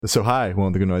So hi,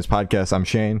 welcome to the Good Noise Podcast. I'm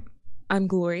Shane. I'm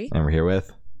Glory. And we're here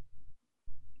with...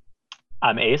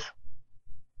 I'm Ace.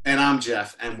 And I'm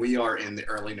Jeff, and we are in the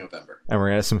early November. And we're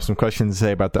going to have some questions to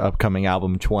say about the upcoming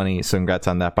album 20. So congrats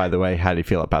on that, by the way. How do you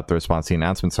feel about the response to the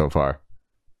announcement so far?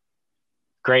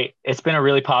 Great. It's been a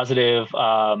really positive,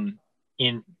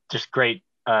 great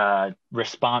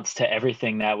response to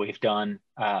everything that we've done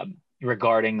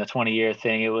regarding the 20-year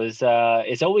thing.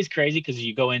 It's always crazy because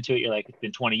you go into it, you're like, it's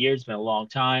been 20 years, it's been a long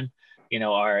time.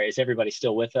 Is everybody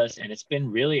still with us? And it's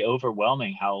been really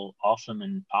overwhelming how awesome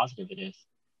and positive it is.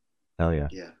 Hell yeah.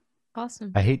 Yeah.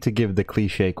 Awesome. I hate to give the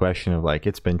cliche question of like,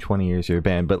 it's been 20 years of your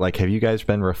band, but like, have you guys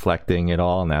been reflecting at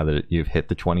all now that you've hit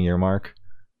the 20-year mark?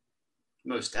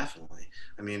 Most definitely.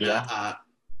 I mean, Yeah.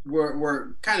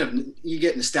 we're kind of, you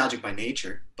get nostalgic by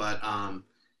nature, but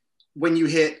when you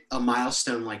hit a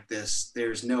milestone like this,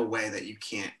 there's no way that you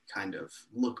can't kind of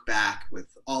look back with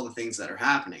all the things that are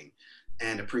happening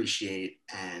and appreciate.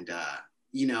 And,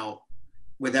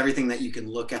 with everything that you can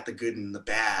look at the good and the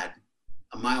bad,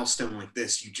 a milestone like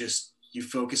this, you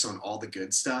focus on all the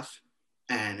good stuff.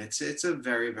 And it's a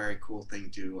very, very cool thing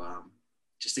to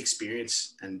just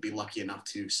experience and be lucky enough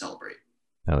to celebrate.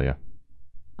 Hell yeah.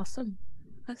 Awesome.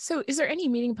 So is there any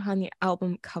meaning behind the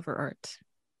album cover art?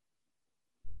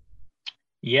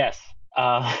 Yes.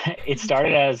 It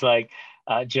started as like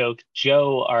a joke.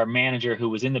 Joe, our manager who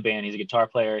was in the band, he's a guitar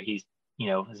player. He's,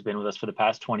 has been with us for the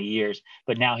past 20 years,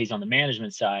 but now he's on the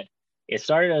management side. It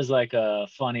started as like a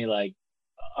funny, like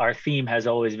our theme has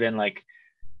always been like,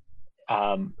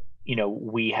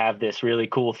 we have this really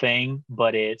cool thing,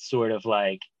 but it's sort of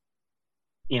like,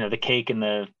 the cake and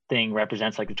the thing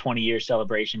represents like the 20-year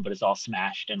celebration, but it's all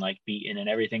smashed and like beaten and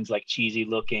everything's like cheesy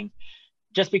looking.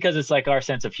 Just because it's like our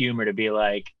sense of humor to be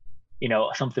like,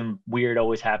 something weird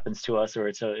always happens to us, or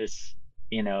it's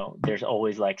there's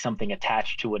always like something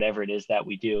attached to whatever it is that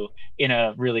we do in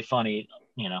a really funny,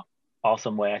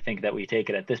 awesome way, I think, that we take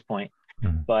it at this point.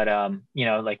 Mhm. But,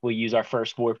 like we use our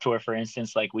first Warped Tour, for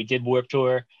instance, like we did Warped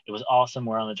Tour. It was awesome.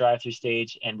 We're on the drive-through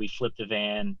stage and we flipped a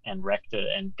van and wrecked it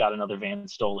and got another van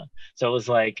stolen. So it was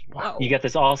like, Wow. you get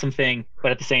this awesome thing,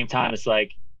 but at the same time, it's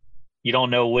like, you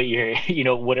don't know what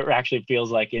what it actually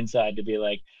feels like inside to be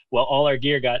like, well, all our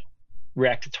gear got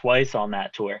wrecked twice on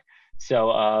that tour.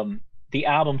 So the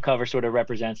album cover sort of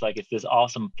represents like, it's this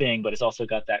awesome thing, but it's also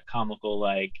got that comical,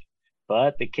 like,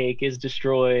 but the cake is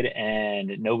destroyed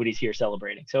and nobody's here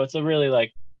celebrating. So it's a really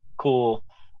like cool,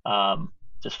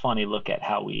 just funny look at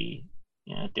how we,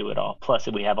 do it all. Plus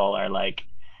we have all our like,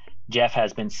 Jeff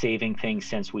has been saving things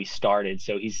since we started.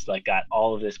 So he's like got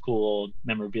all of this cool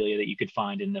memorabilia that you could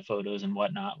find in the photos and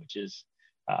whatnot, which is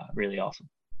really awesome.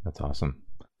 That's awesome.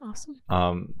 Awesome.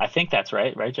 I think that's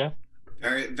right, Jeff?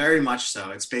 Very, very much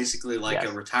so. It's basically like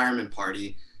Yes. a retirement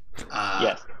party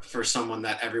Yes. for someone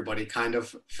that everybody kind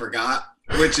of forgot,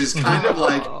 which is kind of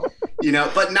like,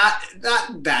 but not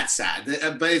that sad.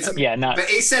 But it's Yeah, not. But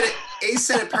Ace said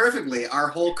it perfectly. Our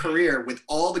whole career, with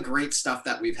all the great stuff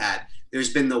that we've had,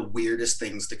 there's been the weirdest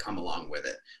things to come along with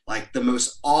it. Like the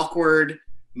most awkward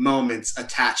moments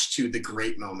attached to the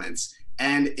great moments.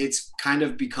 And it's kind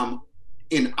of become,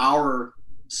 in our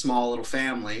small little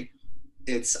family,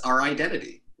 it's our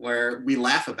identity, where we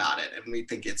laugh about it and we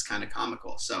think it's kind of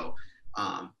comical. So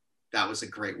that was a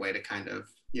great way to kind of,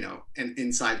 an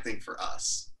inside thing for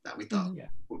us that we thought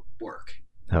would work.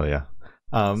 Hell yeah.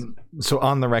 So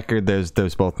on the record,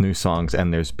 there's both new songs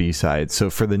and there's B-sides. So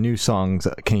for the new songs,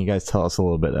 can you guys tell us a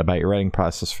little bit about your writing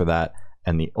process for that?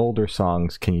 And the older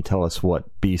songs, can you tell us what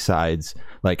B-sides,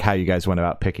 like how you guys went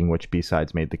about picking which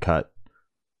B-sides made the cut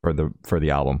for the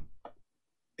album?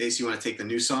 Ace, you want to take the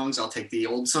new songs? I'll take the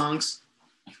old songs.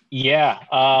 Yeah.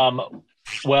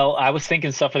 Well, I was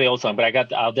thinking stuff for the old song,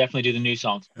 but I'll definitely do the new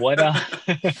songs. What?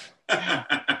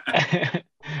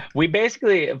 We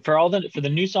basically, for the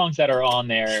new songs that are on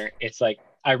there, it's like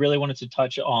I really wanted to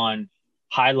touch on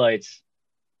highlights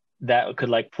that could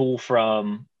like pull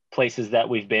from places that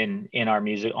we've been on our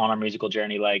musical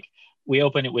journey. Like we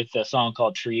opened it with a song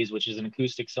called Trees, which is an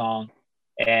acoustic song,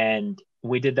 and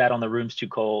we did that on The Room's Too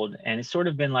Cold, and it's sort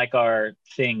of been like our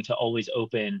thing to always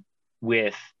open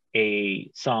with a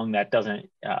song that doesn't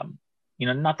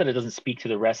not that it doesn't speak to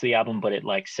the rest of the album, but it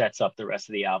like sets up the rest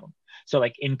of the album. So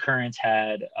like In Currents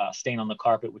had Stain on the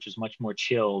Carpet, which is much more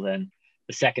chill than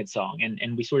the second song.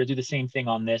 And we sort of do the same thing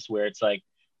on this, where it's like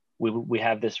we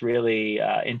have this really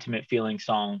intimate feeling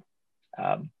song,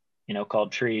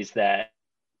 called Trees, that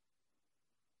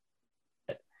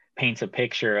paints a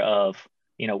picture of,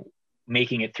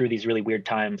 making it through these really weird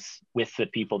times with the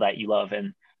people that you love.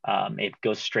 And it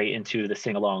goes straight into the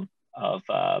sing along of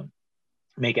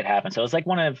make it happen. So it's like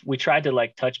we tried to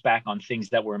like touch back on things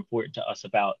that were important to us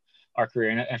about our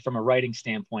career. And from a writing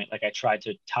standpoint, like I tried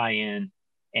to tie in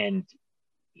and,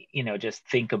 just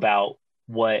think about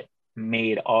what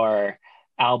made our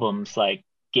albums, like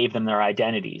gave them their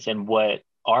identities and what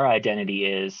our identity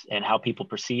is and how people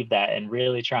perceive that, and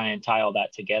really try and tie all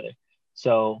that together.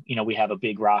 So, we have a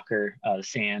big rocker,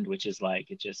 Sand, which is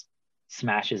like, it just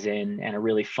smashes in, and a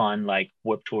really fun, like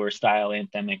Warped Tour style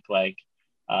anthemic, like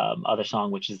other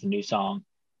song, which is the new song.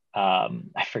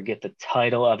 I forget the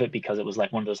title of it because it was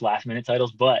like one of those last minute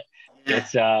titles, but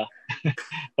it's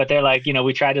but they're like,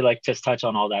 we try to like just touch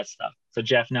on all that stuff. So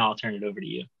Jeff, now I'll turn it over to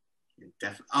you.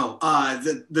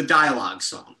 Definitely. The dialogue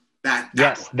song.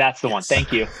 Yes, that's the one.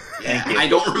 Thank you. Yeah, Thank you. I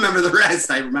don't remember the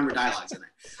rest. I remember dialogues in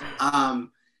there.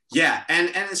 Yeah,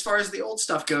 and as far as the old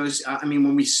stuff goes,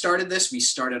 when we started this, we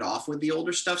started off with the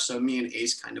older stuff. So me and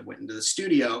Ace kind of went into the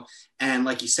studio, and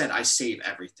like you said, I save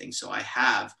everything. So I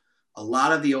have a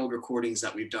lot of the old recordings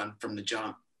that we've done from the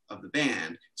jump of the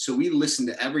band. So we listened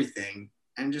to everything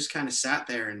and just kind of sat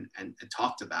there and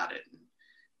talked about it.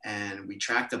 And we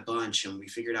tracked a bunch, and we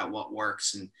figured out what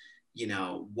works. And,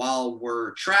 while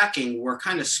we're tracking, we're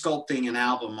kind of sculpting an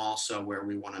album also, where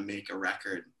we want to make a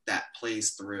record that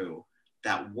plays through,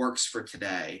 that works for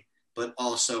today, but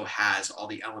also has all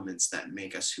the elements that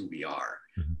make us who we are.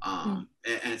 And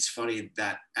it's funny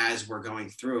that as we're going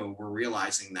through, we're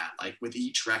realizing that, like, with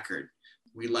each record,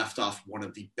 we left off one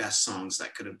of the best songs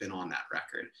that could have been on that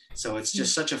record. So it's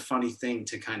just such a funny thing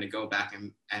to kind of go back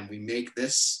and we make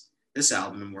this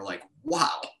album, and we're like,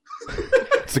 wow.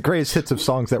 It's the greatest hits of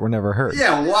songs that were never heard.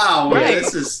 Yeah, wow. Right.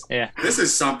 This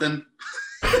is something.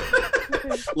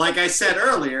 Like I said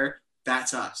earlier,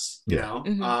 that's us, you know?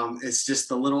 It's just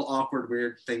the little awkward,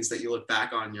 weird things that you look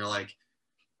back on and you're like,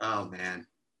 oh man,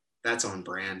 that's on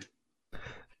brand.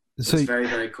 So it's very,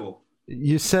 very cool.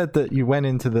 You said that you went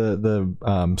into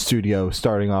the studio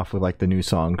starting off with like the new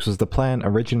songs. Was the plan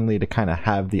originally to kind of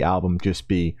have the album just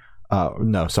be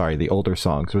the older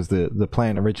songs? Was the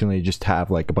plan originally just to have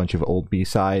like a bunch of old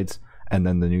B-sides and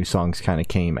then the new songs kind of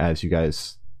came as you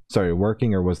guys started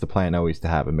working, or was the plan always to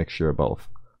have a mixture of both?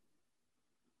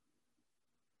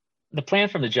 The plan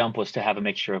from the jump was to have a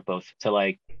mixture of both, to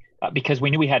like because we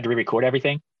knew we had to re-record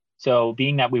everything. So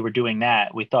being that we were doing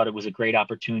that, we thought it was a great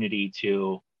opportunity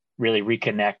to really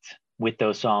reconnect with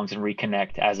those songs and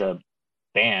reconnect as a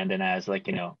band and as like,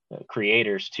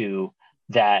 creators to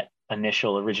that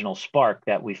initial original spark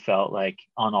that we felt like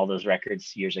on all those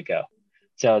records years ago.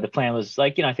 So the plan was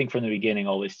like, I think from the beginning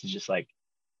always to just like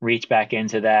reach back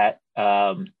into that,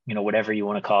 whatever you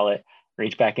want to call it,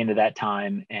 reach back into that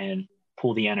time and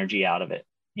pull the energy out of it,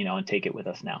 and take it with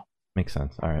us now. Makes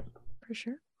sense. All right. For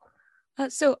sure.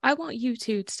 So I want you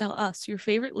to tell us your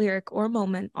favorite lyric or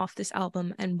moment off this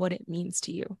album and what it means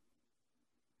to you.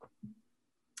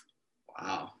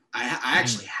 Wow. I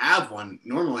actually have one.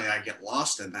 Normally I get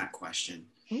lost in that question.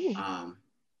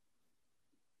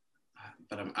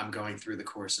 But I'm going through the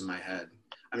chorus in my head.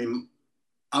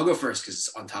 I'll go first because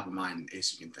it's on top of mine,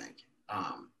 Ace, you can think.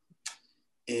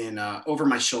 In Over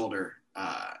My Shoulder,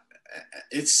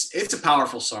 it's a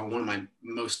powerful song, one of my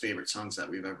most favorite songs that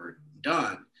we've ever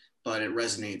done, but it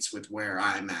resonates with where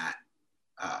I'm at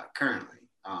currently.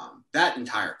 That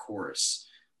entire chorus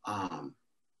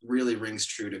really rings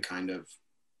true to kind of,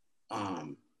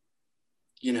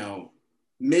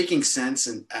 making sense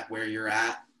at where you're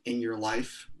at in your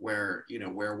life, where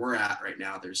we're at right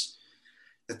now. There's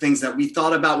the things that we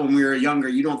thought about when we were younger,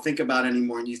 you don't think about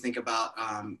anymore, and you think about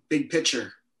big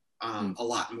picture a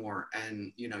lot more,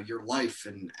 and your life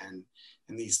and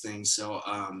these things. So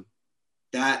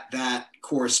that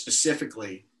chorus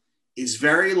specifically is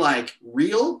very like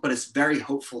real, but it's very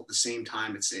hopeful at the same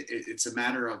time. It's a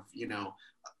matter of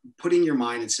putting your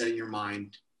mind and setting your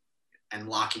mind and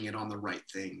locking it on the right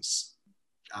things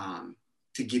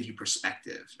to give you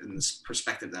perspective, and this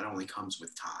perspective that only comes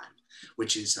with time,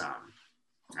 which is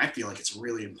I feel like it's a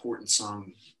really important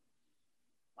song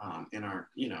in our,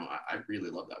 I really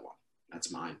love that one. That's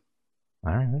mine.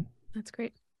 All right. That's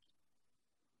great.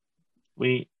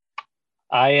 Do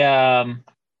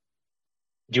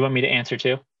you want me to answer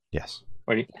too? Yes.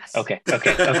 Yes. Okay. I'm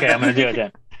going to do it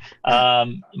then.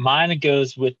 Mine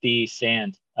goes with the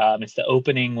Sand. It's the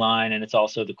opening line and it's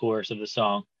also the chorus of the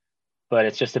song, but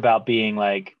it's just about being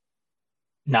like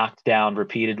knocked down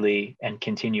repeatedly and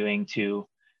continuing to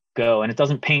go. And it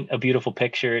doesn't paint a beautiful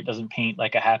picture. It doesn't paint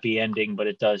like a happy ending, but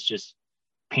it does just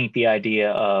paint the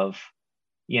idea of,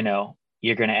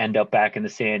 you're going to end up back in the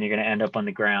sand. You're going to end up on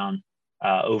the ground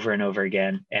over and over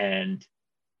again and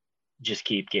just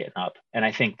keep getting up. And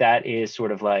I think that is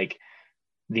sort of like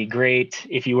the great,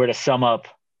 if you were to sum up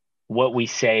what we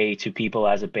say to people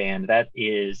as a band. That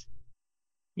is,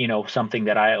 you know, something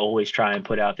that I always try and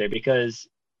put out there, because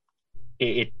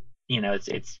it you know,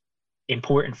 it's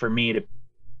important for me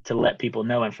to let people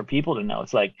know, and for people to know.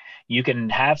 It's like, you can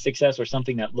have success or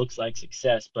something that looks like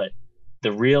success, but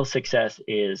the real success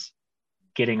is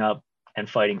getting up and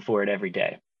fighting for it every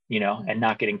day, you know, and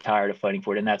not getting tired of fighting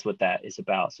for it. And that's what that is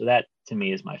about. So that to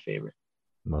me is my favorite.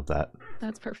 Love that.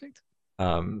 That's perfect.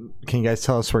 Can you guys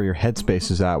tell us where your headspace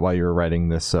is at while you were writing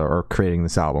this or creating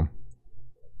this album?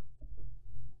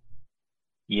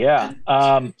 Yeah.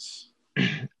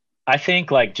 I think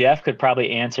like Jeff could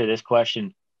probably answer this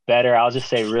question better. I'll just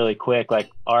say really quick, like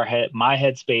my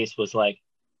headspace was like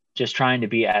just trying to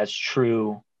be as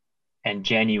true and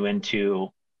genuine to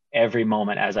every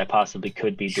moment as I possibly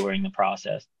could be during the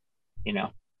process, you know.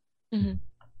 Mm-hmm.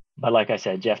 But like I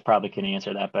said, Jeff probably can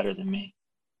answer that better than me.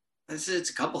 It's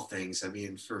a couple things. I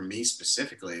mean, for me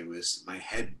specifically, it was my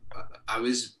head. I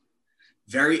was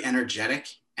very energetic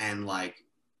and like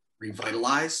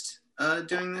revitalized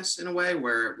doing this in a way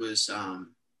where it was,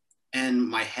 and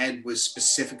my head was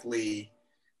specifically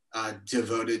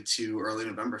devoted to Early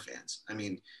November fans. I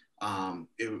mean, I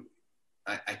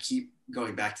keep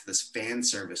going back to this fan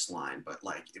service line, but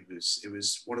like it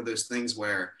was one of those things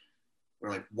where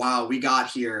we're like, wow, we got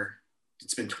here.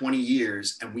 It's been 20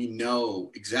 years and we know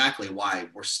exactly why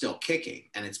we're still kicking.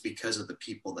 And it's because of the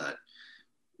people that,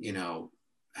 you know,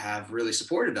 have really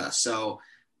supported us. So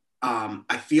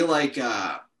I feel like,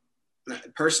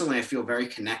 personally, I feel very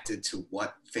connected to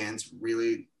what fans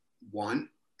really want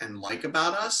and like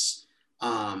about us,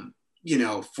 you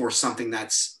know, for something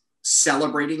that's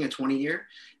celebrating a 20-year.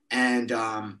 And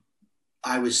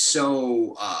I was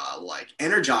so like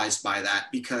energized by that,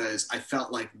 because I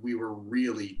felt like we were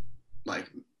really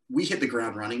like, we hit the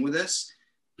ground running with this,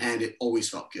 and it always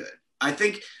felt good. I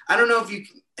don't know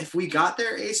if we got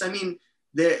there, Ace. I mean,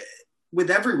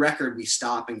 with every record we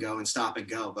stop and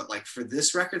go, but like for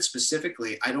this record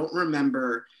specifically, I don't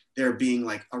remember there being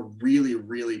like a really,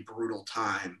 really brutal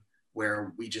time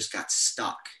where we just got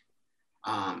stuck.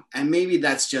 And maybe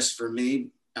that's just for me.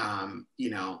 You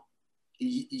know,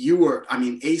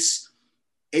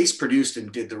 Ace produced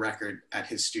and did the record at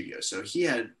his studio. So he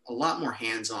had a lot more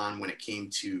hands-on when it came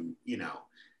to, you know,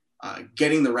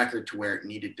 getting the record to where it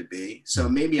needed to be. So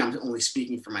maybe I'm only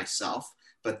speaking for myself,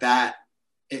 but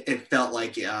it felt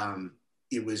like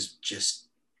it was just,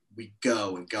 we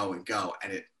go and go and go,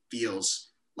 and it feels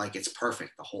like it's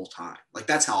perfect the whole time. Like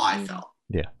that's how I felt.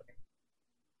 Yeah.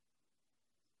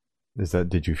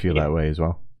 Did you feel that way as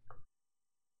well?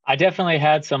 I definitely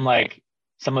had some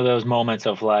of those moments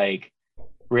of like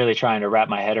really trying to wrap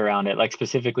my head around it, like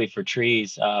specifically for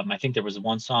Trees. I think there was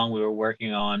one song we were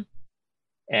working on,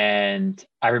 and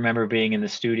I remember being in the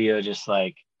studio just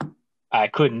like I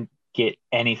couldn't get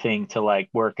anything to like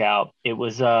work out. It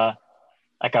was like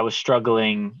I was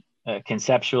struggling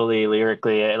conceptually,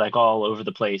 lyrically, like all over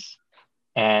the place.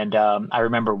 And I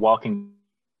remember walking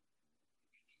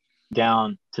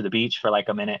down to the beach for like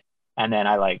a minute, and then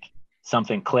I like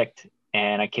something clicked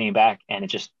and I came back, and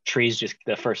Trees,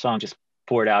 the first song just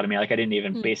poured out of me. Like I didn't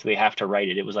even basically have to write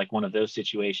it. It was like one of those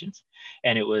situations.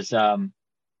 And it was,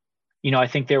 you know, I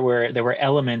think there were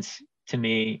elements to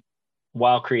me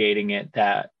while creating it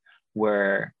that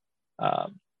were,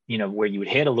 you know, where you would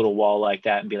hit a little wall like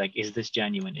that and be like, is this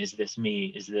genuine? Is this me?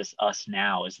 Is this us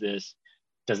now?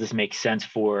 Does this make sense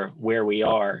for where we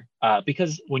are?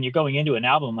 Because when you're going into an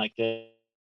album like this,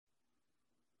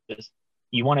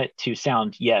 you want it to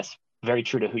sound, yes, very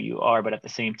true to who you are, but at the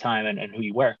same time, and who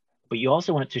you were. But you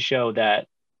also want it to show that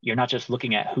you're not just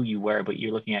looking at who you were, but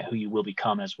you're looking at who you will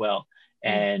become as well.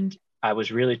 And I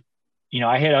was really, you know,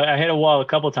 I hit a wall a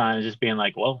couple of times, just being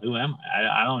like, well, who am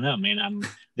I? I don't know, man. I'm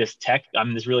this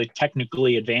really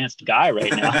technically advanced guy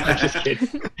right now. I'm just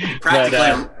kidding.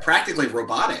 Practically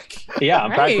robotic. Yeah,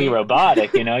 I'm practically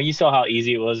robotic. You know, you saw how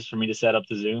easy it was for me to set up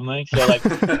the Zoom link. So like,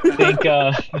 I think,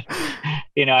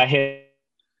 you know, I hit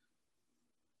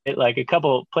it like a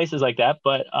couple places like that,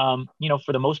 but you know,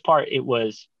 for the most part, it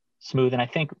was smooth, and I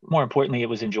think more importantly, it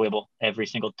was enjoyable every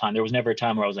single time. There was never a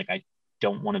time where I was like, I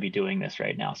don't want to be doing this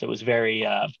right now. So it was very,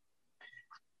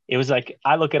 it was like,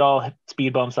 I look at all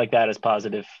speed bumps like that as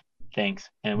positive things,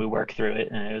 and we work through it,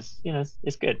 and it was, you know,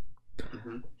 it's good.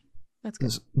 Mm-hmm. That's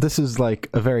good. This is like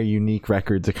a very unique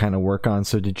record to kind of work on.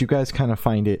 So did you guys kind of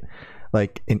find it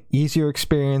like an easier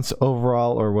experience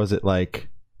overall, or was it like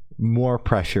more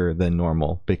pressure than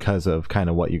normal because of kind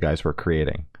of what you guys were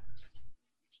creating?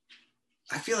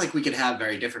 I feel like we could have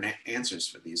very different answers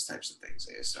for these types of things.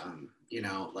 You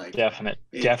know, like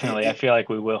definitely. I feel like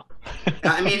we will.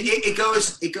 I mean, it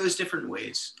goes different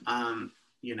ways.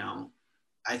 You know,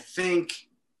 I think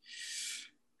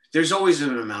there's always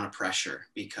an amount of pressure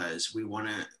because we want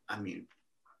to, I mean,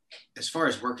 as far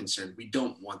as we're concerned, we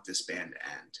don't want this band to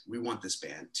end. We want this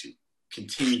band to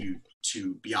continue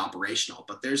to be operational,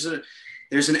 but there's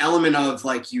an element of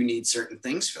like, you need certain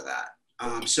things for that.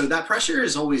 So that pressure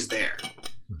is always there.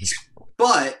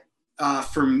 But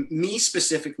for me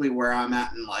specifically, where I'm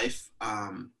at in life,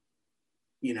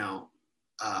 you know,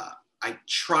 I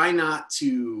try not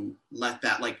to let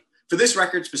that, like, for this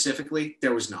record specifically,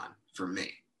 there was none for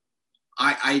me.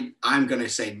 I'm going to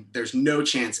say there's no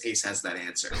chance Ace has that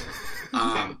answer.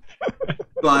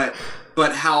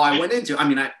 But how I went into, I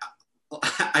mean,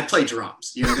 I play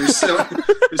drums, you know,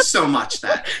 there's so much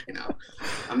that, you know,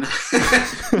 I'm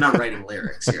not writing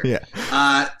lyrics here. Yeah.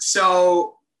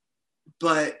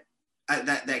 But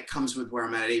that comes with where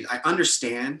I'm at age. I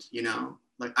understand, you know,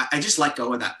 like I just let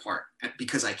go of that part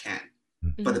because I can,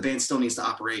 but the band still needs to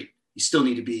operate. You still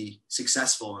need to be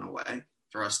successful in a way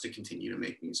for us to continue to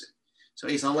make music. So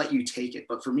Ace, I'll let you take it.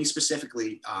 But for me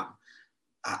specifically, I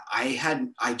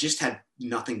just had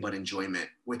nothing but enjoyment,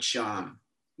 which,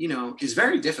 you know, is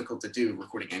very difficult to do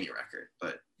recording any record,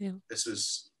 but this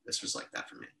was like that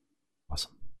for me.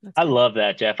 Awesome. I love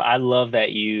that, Jeff. I love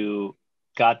that you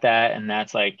got that. And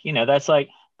that's like, you know, that's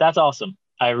awesome.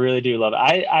 I really do love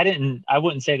it. I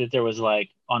wouldn't say that there was like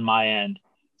on my end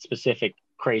specific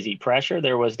crazy pressure.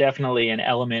 There was definitely an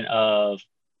element of,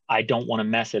 I don't want to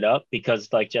mess it up because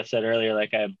like Jeff said earlier,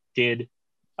 like I did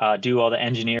do all the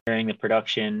engineering, the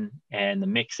production and the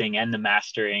mixing and the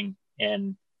mastering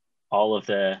and all of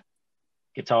the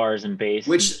guitars and bass.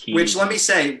 Which let me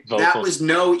say, vocals. That was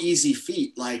no easy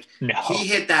feat. Like he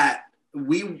hit that.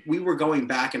 We were going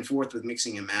back and forth with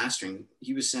mixing and mastering.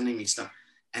 He was sending me stuff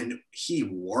and he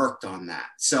worked on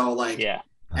that. So like, yeah.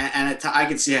 And I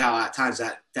can see how at times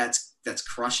that's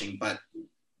crushing, but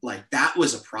like that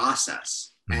was a process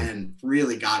and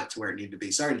really got it to where it needed to be.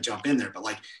 Sorry to jump in there, but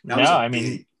like that was a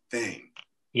big thing.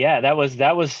 Yeah, that was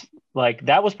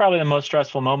probably the most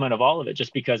stressful moment of all of it,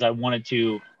 just because I wanted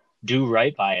to do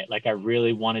right by it. Like I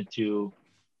really wanted to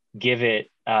give it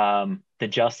the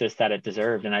justice that it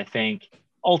deserved. And I think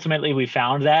ultimately we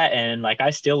found that. And like I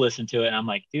still listen to it and I'm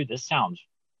like, dude, this sounds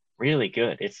really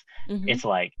good. It's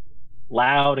like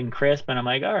loud and crisp. And I'm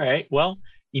like, all right, well,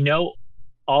 you know,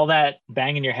 all that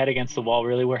banging your head against the wall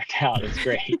really worked out. It's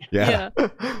great. Yeah,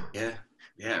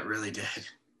 it really did.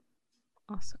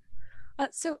 Awesome.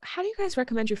 So how do you guys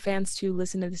recommend your fans to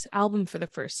listen to this album for the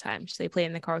first time? Should they play it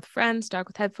in the car with friends, talk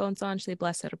with headphones on? Should they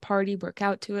blast at a party, work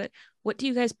out to it? What do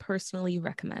you guys personally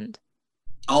recommend?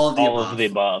 All of the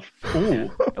above.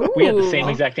 Ooh. We had the same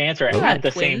exact answer at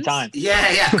the same time.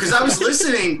 Yeah, because I was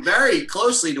listening very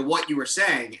closely to what you were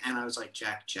saying, and I was like,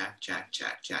 check.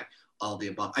 All of the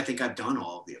above. I think I've done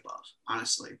all of the above,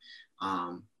 honestly.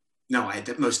 No, I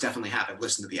most definitely have. I've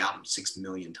listened to the album 6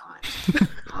 million times.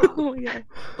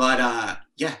 But I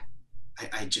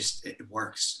just, it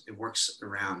works. It works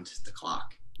around the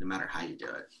clock, no matter how you do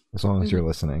it. As long as you're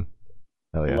listening.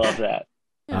 Hell yeah. Love that.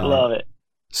 Love it.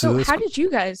 So how did you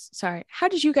guys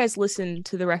listen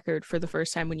to the record for the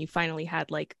first time when you finally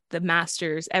had like the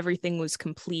masters, everything was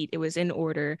complete, it was in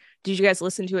order? Did you guys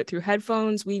listen to it through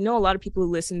headphones? We know a lot of people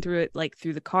who listen through it like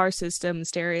through the car system,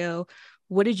 stereo.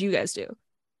 What did you guys do?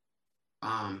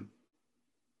 I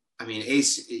mean,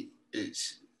 Ace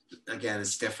is, again,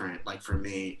 it's different. Like for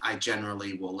me, I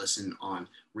generally will listen on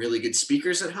really good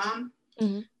speakers at home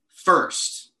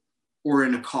first. Or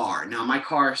in a car. Now, my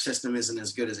car system isn't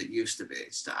as good as it used to be.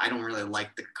 So I don't really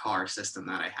like the car system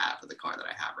that I have, or the car that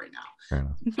I have right now.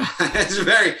 It's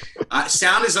very,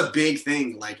 sound is a big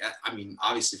thing. Like, I mean,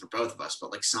 obviously for both of us,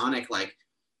 but like sonic, like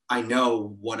I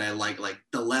know what I like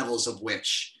the levels of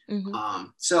which.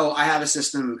 So I have a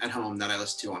system at home that I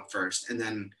listen to on first. And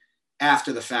then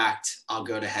after the fact, I'll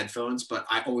go to headphones, but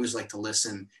I always like to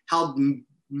listen how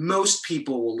most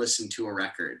people will listen to a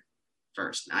record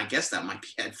first. Now, I guess that might be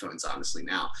headphones, honestly,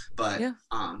 now, but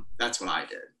that's what I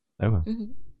did. Okay.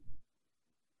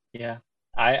 Yeah,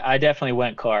 I definitely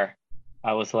went car.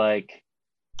 I was like,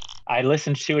 I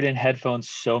listened to it in headphones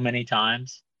so many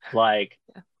times, like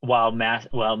while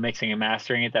mixing and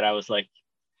mastering it, that I was like,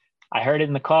 I heard it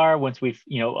in the car. Once we've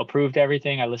approved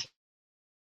everything, I listened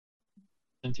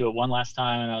to it one last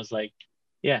time, and I was like,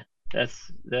 yeah,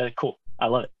 that's cool. I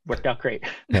love it. Worked out great.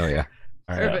 Hell yeah!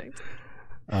 All right. Perfect.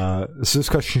 So this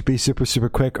question should be super, super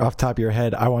quick. Off the top of your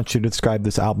head, I want you to describe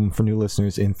this album for new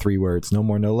listeners in 3 words. No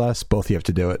more, no less. Both you have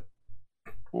to do it.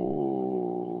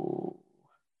 Ooh.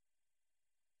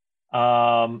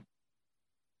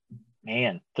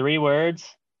 Man, 3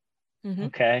 words.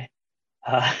 Okay.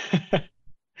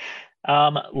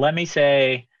 Let me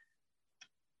say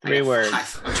 3 words.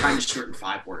 5. I'm trying to shorten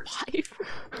 5 words. 5.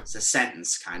 It's a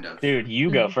sentence, kind of. Dude,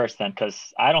 you go first then, because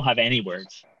I don't have any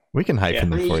words. We can hyphen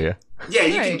them for you. Yeah,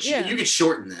 you Right, can. You can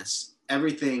shorten this.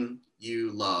 Everything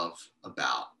you love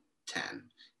about 10.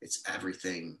 It's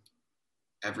everything,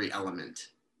 every element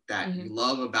that you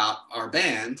love about our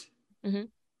band,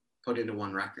 put into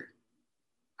one record.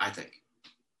 I think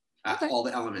Okay. all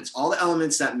the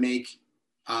elements that make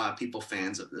people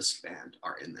fans of this band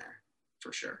are in there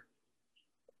for sure.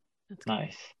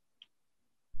 Nice.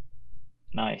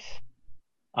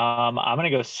 I'm gonna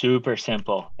go super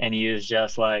simple and use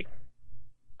just like,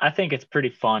 I think it's pretty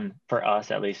fun for us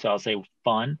at least. So I'll say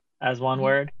fun as one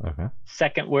word. Okay.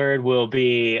 Second word will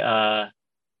be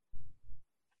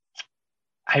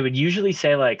I would usually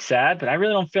say like sad, but I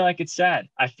really don't feel like it's sad.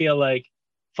 I feel like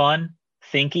fun,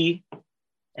 thinky,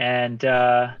 and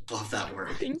Love that word.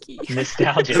 Thinky.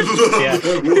 nostalgic. Yeah.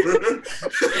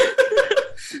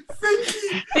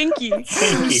 Thinky.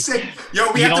 Sick.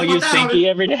 Yo, we You have to don't put use that on. thinky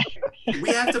every day. We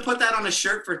have to put that on a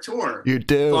shirt for tour. You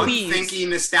do. Fun, Please. thinky,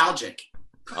 nostalgic.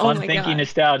 Oh Fun, my thinky, God.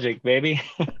 nostalgic, baby.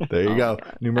 There you Oh go. my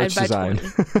God. New merch I'd buy design.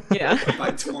 20. Yeah.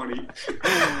 By 20.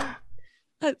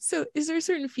 So is there a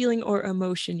certain feeling or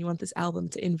emotion you want this album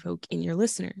to invoke in your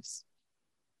listeners?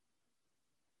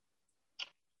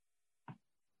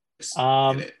 Just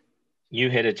Um, hit it. You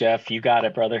hit it, Jeff. You got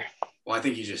it, brother. Well, I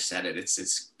think you just said it.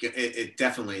 It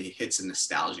definitely hits a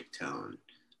nostalgic tone,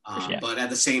 Yeah. but at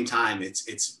the same time,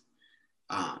 it's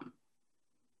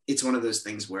one of those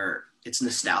things where it's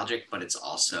nostalgic, but it's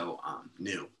also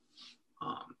new.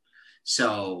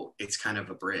 So it's kind of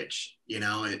a bridge, you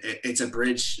know. It's a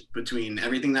bridge between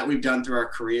everything that we've done through our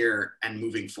career and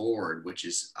moving forward, which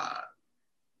is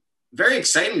very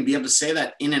exciting to be able to say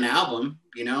that in an album.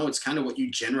 You know, it's kind of what you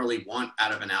generally want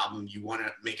out of an album. You want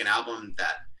to make an album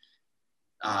that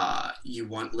you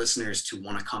want listeners to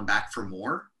want to come back for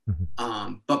more.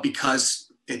 But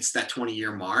because it's that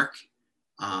 20-year mark,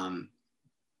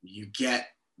 you get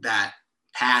that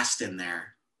past in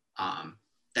there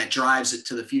that drives it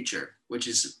to the future, which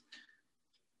is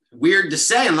weird to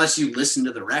say unless you listen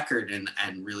to the record and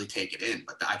really take it in.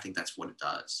 But I think that's what it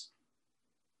does.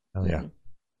 Oh yeah.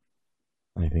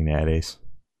 Anything to add, Ace?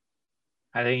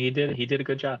 I think he did a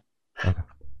good job. All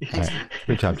right.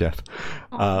 Good job, Jeff.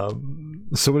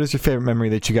 So what is your favorite memory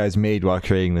that you guys made while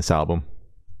creating this album?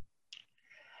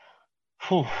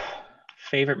 Whew.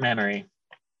 Favorite memory.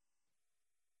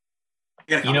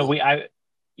 Yeah, You know,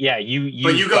 you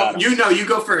but you go. got 'em. You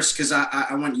go first because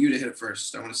I want you to hit it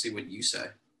first. I want to see what you say.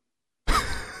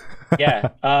 Yeah.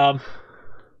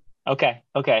 Okay.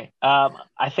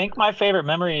 I think my favorite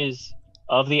memories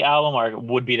of the album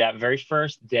would be that very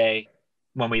first day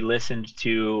when we listened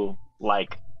to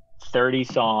like 30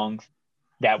 songs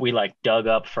that we like dug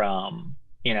up from,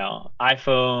 you know,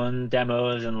 iPhone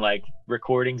demos and like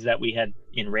recordings that we had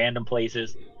in random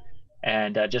places,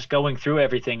 and just going through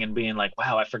everything and being like,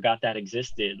 wow, I forgot that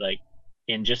existed, like,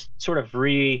 in just sort of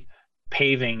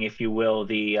repaving, if you will,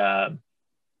 the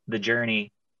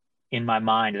journey in my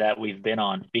mind that we've been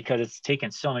on, because it's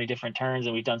taken so many different turns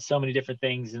and we've done so many different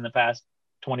things in the past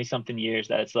 20 something years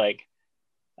that it's like,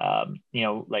 you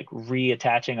know, like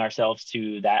reattaching ourselves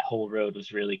to that whole road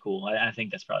was really cool. I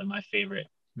think that's probably my favorite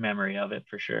memory of it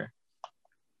for sure.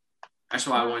 That's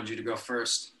why I wanted you to go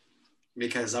first,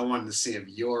 because I wanted to see if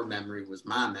your memory was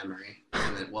my memory,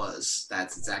 and it was.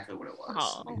 That's exactly what it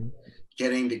was. Oh.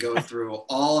 Getting to go through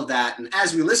all of that, and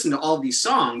as we listen to all of these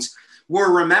songs, we're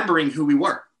remembering who we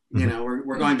were. You know,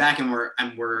 we're going back and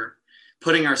we're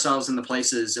putting ourselves in the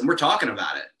places, and we're talking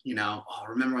about it. You know, oh,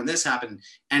 remember when this happened?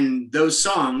 And those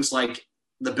songs, like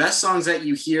the best songs that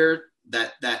you hear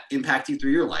that impact you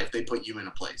through your life, they put you in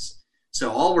a place.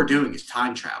 So all we're doing is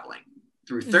time traveling.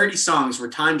 Through 30 songs, we're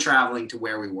time traveling to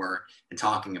where we were and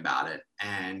talking about it.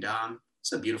 And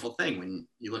it's a beautiful thing when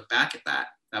you look back at that.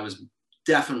 That was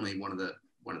definitely one of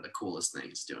the coolest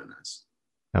things doing this.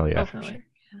 Hell yeah. Oh, for sure.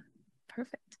 Yeah.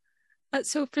 Perfect.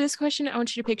 So for this question, I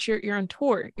want you to picture you're on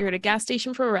tour. You're at a gas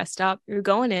station for a rest stop. You're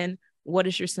going in. What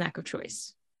is your snack of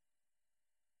choice?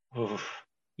 Oof.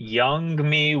 Young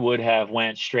me would have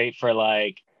went straight for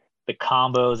like the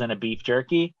combos and a beef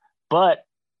jerky, but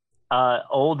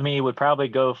old me would probably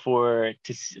go for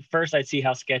first I'd see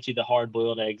how sketchy the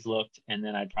hard-boiled eggs looked, and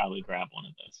then I'd probably grab one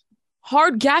of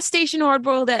those. Gas station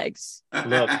hard-boiled eggs.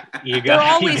 Look, you They're got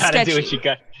always to do what sketchy. you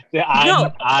got.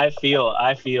 No. I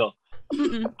feel.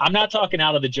 Mm-mm. I'm not talking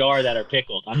out of the jar that are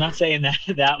pickled. I'm not saying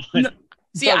that one. No.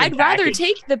 See, Fucking I'd rather packaged.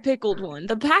 take the pickled one.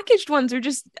 The packaged ones are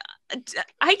just,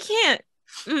 I can't.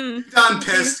 Done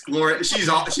pissed, Gloria. She's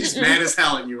mad as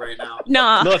hell at you right now.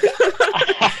 Nah. Look,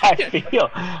 I feel,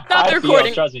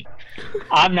 recording. trust me,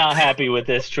 I'm not happy with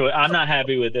this, Troy. I'm not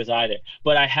happy with this either.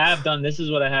 But I have done, this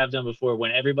is what I have done before,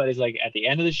 when everybody's like at the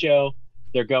end of the show,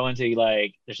 they're going to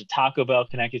like, there's a Taco Bell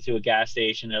connected to a gas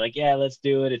station. They're like, yeah, let's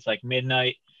do it. It's like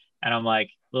midnight. And I'm like,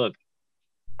 look,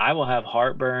 I will have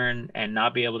heartburn and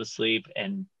not be able to sleep,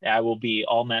 and I will be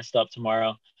all messed up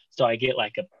tomorrow. So I get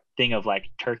like a thing of like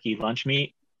turkey lunch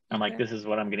meat. I'm like, this is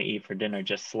what I'm going to eat for dinner,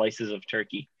 just slices of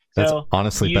turkey. That's so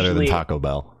honestly better than Taco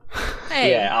Bell.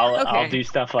 Hey, yeah, I'll okay. do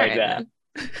stuff like that.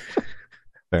 Man.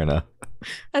 Fair enough.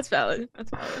 That's valid.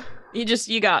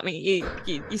 You got me.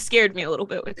 You scared me a little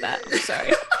bit with that. I'm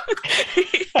sorry.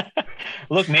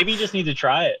 Look, maybe you just need to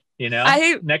try it. You know,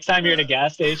 next time you're at a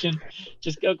gas station,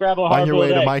 just go grab a hard-boiled egg. On your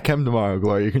way to My Chem tomorrow,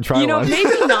 Gloria, you can try one.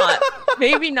 Maybe not.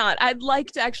 Maybe not. I'd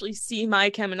like to actually see My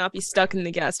Chem and not be stuck in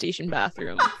the gas station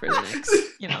bathroom for the next,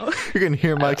 You're going to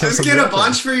hear My Chem. Just get a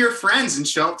bunch for your friends and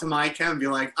show up to My Chem and be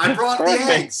like, I brought the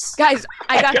eggs. Guys,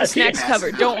 I got the snacks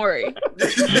covered. Don't worry.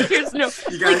 There's no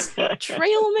you guys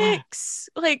trail mix,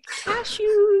 like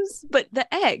cashews, but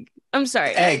the egg. I'm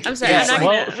sorry. Egg. I'm sorry. Yeah, I'm not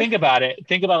gonna... think about it.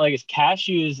 Think about like it's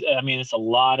cashews. I mean, it's a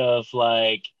lot of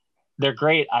like, they're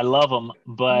great. I love them,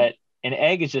 but an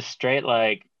egg is just straight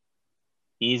like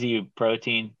easy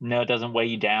protein. No, it doesn't weigh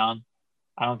you down.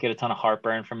 I don't get a ton of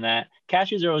heartburn from that.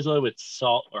 Cashews are always loaded with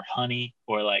salt or honey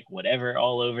or like whatever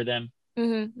all over them.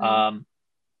 Mm-hmm.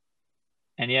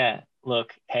 And yeah,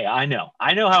 look, hey, I know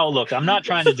how it looks. I'm not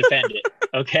trying to defend it,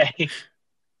 okay?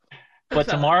 But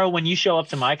tomorrow when you show up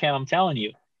to My Chem, I'm telling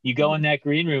you, you go in that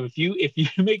green room. If you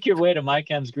make your way to My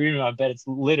Chem's green room, I bet it's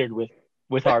littered with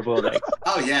hard-boiled eggs.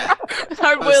 Oh yeah,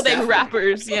 hard-boiled egg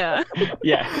wrappers. Yeah.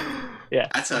 Yeah.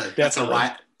 That's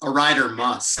a rider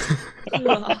must.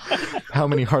 How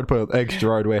many hard-boiled eggs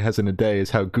Gerard Way has in a day is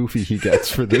how goofy he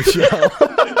gets for this show.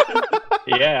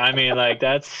 Yeah, I mean, like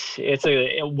it's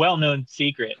a well-known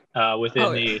secret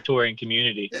within the touring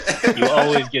community. You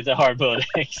always get the hard-boiled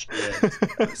eggs. Yeah,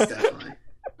 most definitely.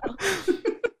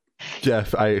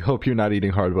 Jeff, I hope you're not eating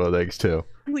hard-boiled eggs too.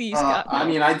 Please, God. I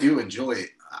mean, I do enjoy it.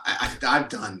 I've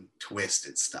done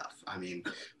twisted stuff. I mean,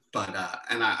 but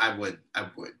and I would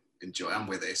enjoy. I'm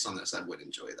with Ace on this. I would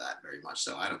enjoy that very much.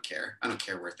 So I don't care. I don't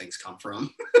care where things come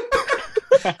from.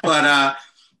 But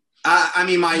I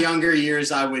mean, my younger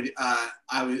years, I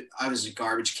was a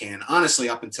garbage can. Honestly,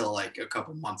 up until like a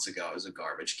couple months ago, I was a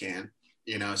garbage can.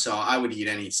 So I would eat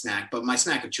any snack, but my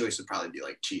snack of choice would probably be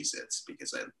like Cheez-Its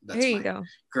because that's my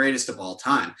greatest of all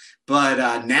time.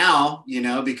 But now,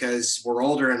 because we're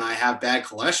older and I have bad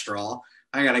cholesterol,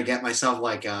 I got to get myself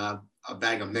like a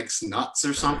bag of mixed nuts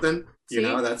or something.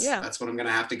 That's what I'm going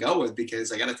to have to go with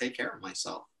because I got to take care of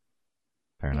myself.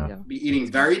 Fair enough. Be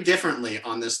eating very differently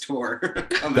on this tour.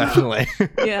 Definitely.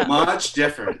 Yeah. Much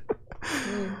different.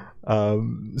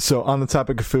 So on the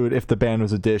topic of food, if the band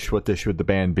was a dish, what dish would the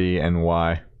band be and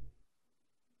why?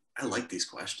 I like these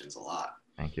questions a lot.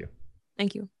 Thank you.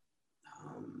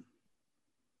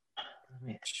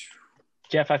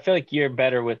 Jeff, I feel like you're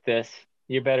better with this.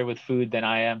 You're better with food than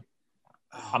I am.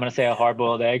 I'm going to say a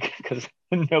hard-boiled egg because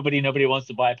nobody wants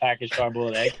to buy a packaged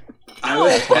hard-boiled egg.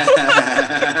 That's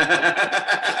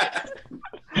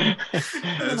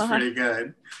pretty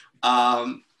good.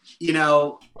 All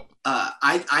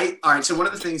right. So one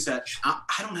of the things that I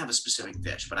don't have a specific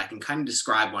dish, but I can kind of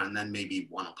describe one and then maybe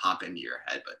one will pop into your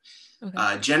head.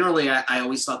 But generally, I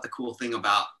always thought the cool thing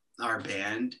about our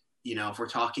band, if we're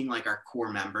talking like our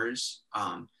core members,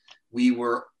 we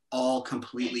were all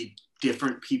completely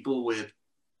different people with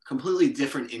completely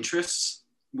different interests,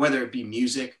 whether it be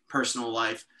music, personal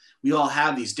life. We all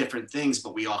have these different things,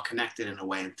 but we all connected in a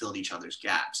way and filled each other's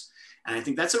gaps. And I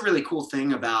think that's a really cool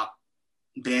thing about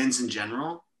bands in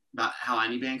general, about how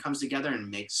any band comes together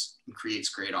and creates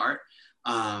great art.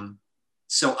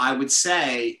 So I would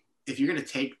say if you're going to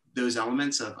take those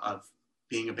elements of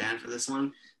being a band for this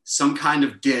one, some kind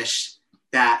of dish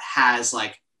that has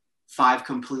like 5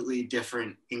 completely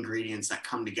different ingredients that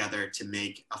come together to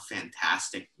make a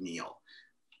fantastic meal.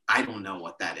 I don't know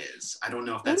what that is. I don't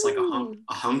know if that's like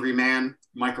a Hungry Man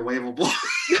microwavable.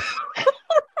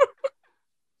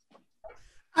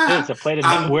 It's a plate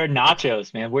of we're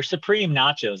nachos, man. We're supreme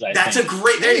nachos.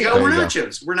 There you go. We're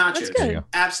nachos. We're nachos.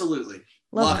 Absolutely.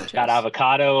 Love it. Got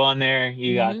avocado on there.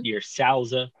 You got your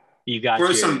salsa. You got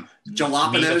some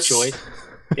jalapenos. Choice.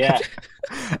 Yeah.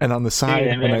 And on the side,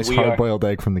 a nice hard-boiled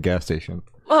egg from the gas station.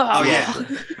 Oh yeah.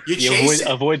 You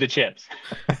avoid the chips.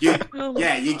 You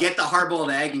get the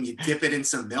hard-boiled egg and you dip it in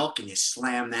some milk and you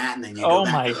slam that and then you go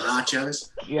back to the nachos.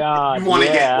 God, you want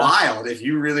to get wild if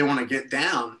you really want to get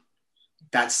down.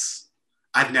 That's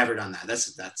I've never done that.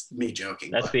 That's me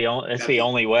joking. That's but the only. That's that'd the be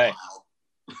only way.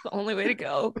 wild. The only way to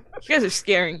go. You guys are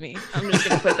scaring me. I'm just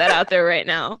gonna put that out there right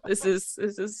now. This is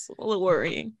a little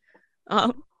worrying.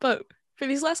 But for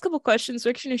these last couple questions,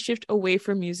 we're actually gonna shift away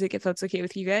from music, if that's okay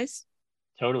with you guys.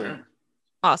 Totally. Sure.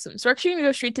 Awesome. So we're actually gonna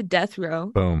go straight to death row.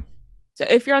 Boom. So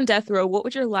if you're on death row, what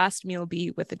would your last meal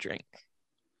be with a drink?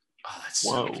 Oh,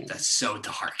 Whoa. that's so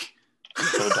dark.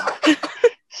 So dark.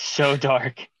 So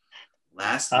dark.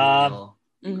 Last meal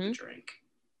with a mhm. drink.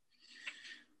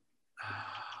 Oh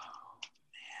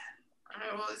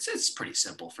man. Well, it's pretty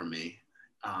simple for me.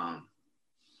 I'm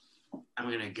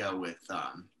gonna go with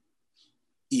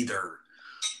either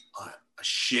a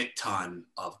shit ton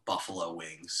of buffalo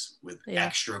wings with Yeah.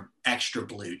 extra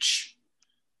blooch.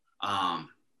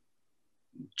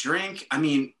 Drink. I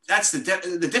mean, that's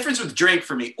the difference with drink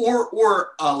for me,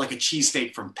 or like a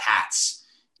cheesesteak from Pat's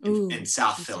Ooh, in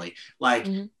South cheesesteak. Philly, like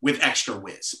Mhm. with extra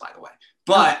whiz, by the way. Oh,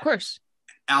 But of course.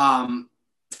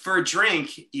 for a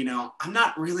drink, I'm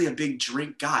not really a big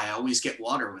drink guy. I always get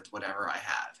water with whatever I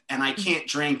have, and I can't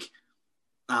drink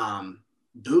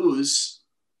booze,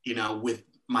 with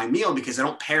my meal because I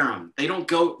don't pair them. They don't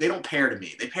pair to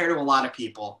me. They pair to a lot of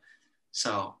people.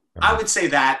 So I would say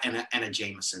that and a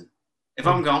Jameson. If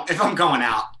I'm going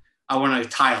out, I want to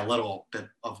tie a little bit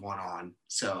of one on.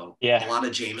 So Yeah. a lot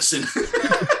of Jameson.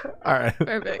 All right.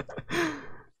 Perfect.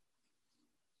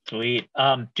 Sweet.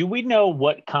 Do we know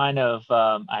what kind of?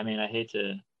 I mean, I hate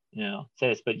to say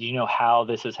this, but do you know how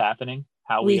this is happening?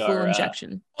 How we Lethal are?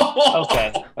 injection.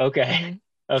 Okay. Mhm.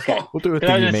 Okay. We'll do it 'Cause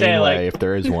I the was gonna humane say, way if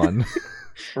there is one.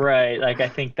 Right. Like I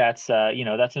think that's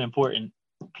that's an important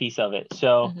piece of it.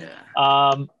 So Mhm.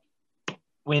 yeah.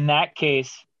 In that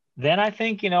case, then I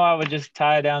think I would just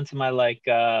tie it down to my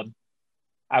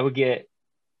I would get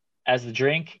as the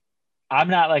drink. I'm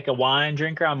not like a wine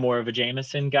drinker. I'm more of a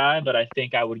Jameson guy, but I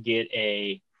think I would get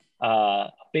a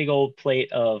big old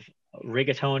plate of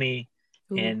rigatoni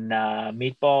Ooh. and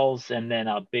meatballs, and then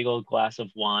a big old glass of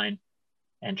wine,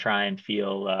 and try and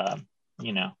feel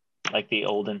like the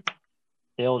olden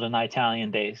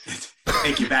Italian days,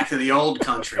 Take you back to the old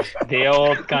country. the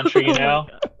old country, Yeah.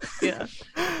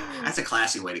 That's a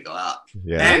classy way to go out.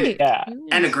 Yeah. And, Right. Yeah.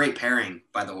 and a great pairing,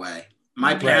 by the way.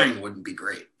 My Right. pairing wouldn't be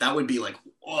great. That would be like,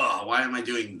 whoa, why am I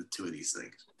doing the two of these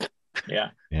things?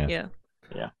 Yeah.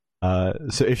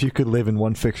 So if you could live in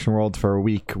one fiction world for a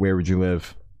week, where would you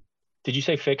live? Did you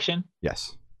say fiction?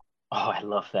 Yes. Oh, I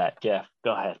love that, Jeff.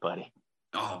 Go ahead, buddy.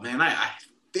 Oh man, I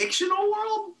fictional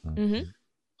world? Mhm.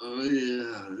 Oh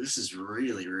yeah, this is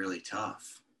really, really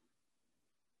tough.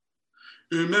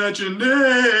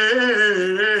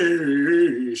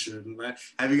 Imagination Land.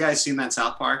 Have you guys seen that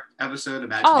South Park episode,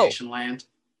 Imagination Land?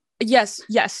 Yes,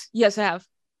 I have.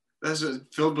 That's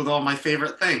filled with all my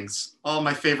favorite things, all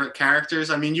my favorite characters.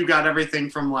 I mean, you got everything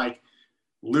from like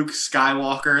Luke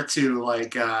Skywalker to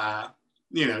like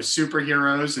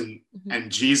superheroes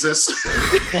and Jesus.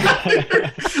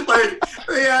 Like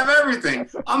they have everything.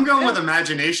 I'm going with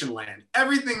Imagination Land.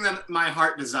 Everything that my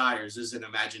heart desires is in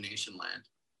Imagination Land.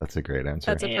 That's a great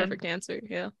answer. That's a Man. perfect answer.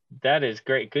 Yeah. That is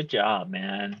great. Good job,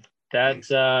 man. That's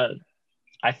Thanks.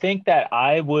 I think that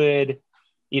I would,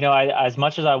 as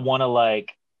much as I want to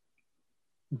like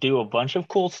do a bunch of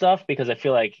cool stuff, because I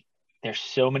feel like there's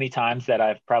so many times that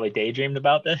I've probably daydreamed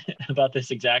about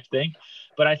this exact thing.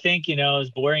 But I think, as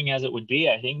boring as it would be,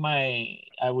 I think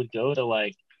I would go to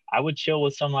I would chill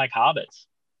with some like hobbits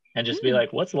and just be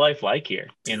like, what's life like here?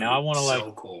 I want to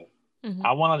so cool. Mhm.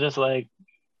 I want to just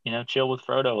chill with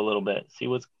Frodo a little bit, see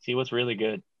what's really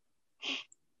good.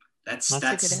 That's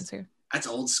That's a good answer. That's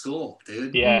old school,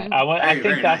 dude. Yeah, Mhm. I Very, think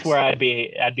very that's nice. where I'd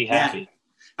be happy.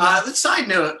 Side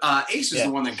note, Ace is Yeah.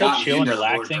 the one that So got me chill and into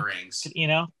Lord of the relaxing. Rings.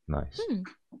 Nice.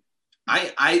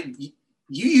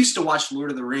 You used to watch Lord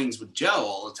of the Rings with Joe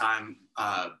all the time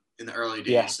in the early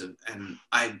Yeah. days, and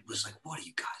I was like, "What are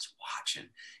you guys watching?"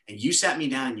 And you sat me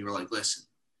down and you were like, "Listen,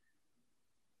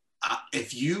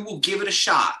 if you will give it a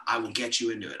shot, I will get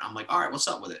you into it." I'm like, "All right, what's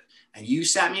up with it?" And you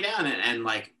sat me down and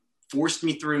like forced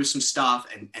me through some stuff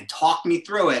and talked me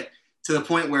through it to the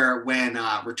point where when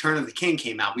Return of the King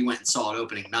came out, we went and saw it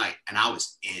opening night, and I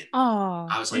was in. Oh.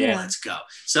 I was like, Yeah. let's go.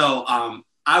 So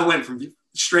I went from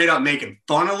straight up making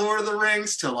fun of Lord of the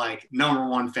Rings to like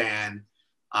 #1 fan,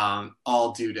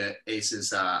 all due to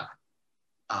Ace's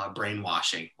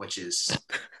brainwashing, which is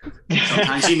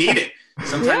sometimes you need it.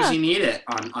 Sometimes Yeah. you need it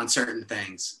on certain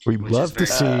things. We'd which love to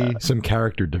is very- see some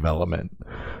character development.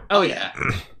 Oh yeah.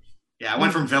 Yeah, I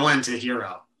went from villain to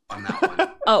hero on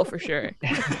that Oh, for sure.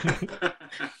 one.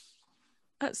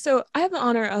 So I have the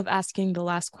honor of asking the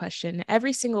last question.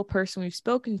 Every single person we've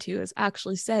spoken to has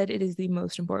actually said it is the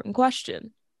most important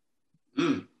question.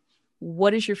 Mm.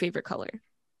 What is your favorite color?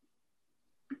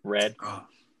 Red. Oh,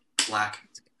 black.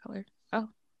 That's a good color. Oh,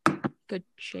 good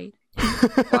shade.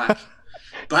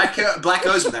 Black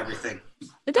goes with everything.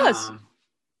 It does.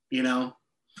 You know,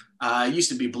 I used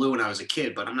to be blue when I was a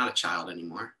kid, but I'm not a child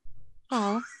anymore.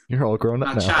 Oh, You're all grown up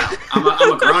I'm not a now. child.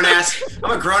 I'm a grown ass.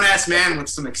 I'm a grown ass man with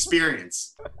some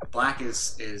experience. Black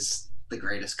is the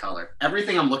greatest color.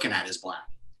 Everything I'm looking at is black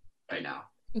right now.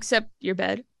 except your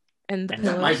bed and the And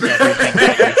pillow. My Everything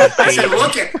I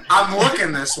said, I'm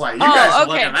looking this way. You guys are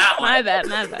looking that way. My bad.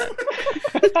 My bad.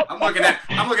 I'm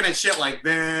looking at shit like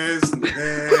this and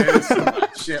this. And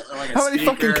shit like a How many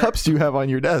speaker. fucking cups do you have on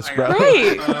your desk, bro?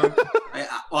 Right.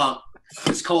 Well,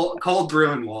 it's cold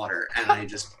brew and water, and I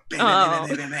just bam, Oh.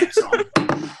 bam, bam, bam, bam. So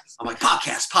I'm like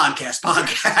podcast.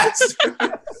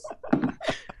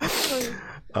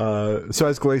 So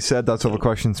as Glaze said, that's all the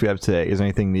questions we have today. Is there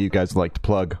anything that you guys would like to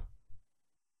plug?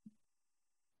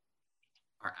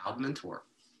 Our album and tour.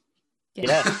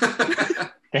 Yeah.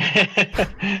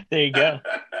 There you go.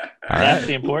 All That's right.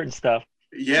 the important stuff.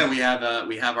 Yeah, we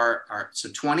have our so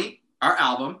 20. Our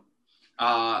album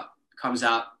comes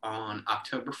out on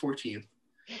October 14th.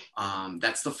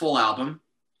 That's the full album,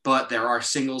 but there are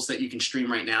singles that you can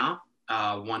stream right now.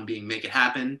 One being "Make It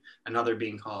Happen," another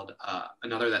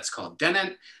that's called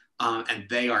 "Denon," and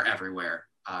they are everywhere.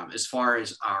 As far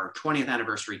as our 20th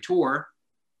anniversary tour,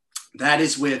 that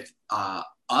is with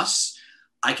us,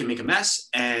 I Can Make a Mess,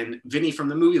 and Vinny from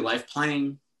the Movie Life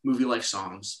playing Movie Life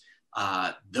songs.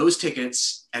 Those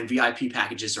tickets and VIP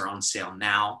packages are on sale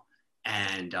now,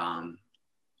 and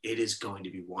it is going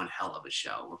to be one hell of a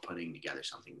show. We're putting together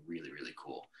something really, really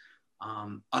cool.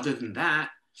 Other than that,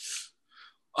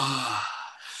 I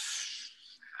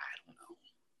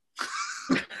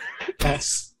don't know.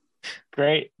 That's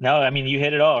Great. No, I mean you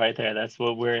hit it all right there. That's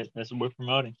what we're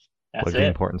promoting. That's Like the it.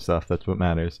 important stuff. That's what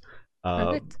matters.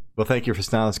 Perfect. Well, thank you for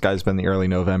staying. This guy's been the early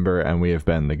November, and we have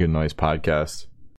been the Good Noise Podcast.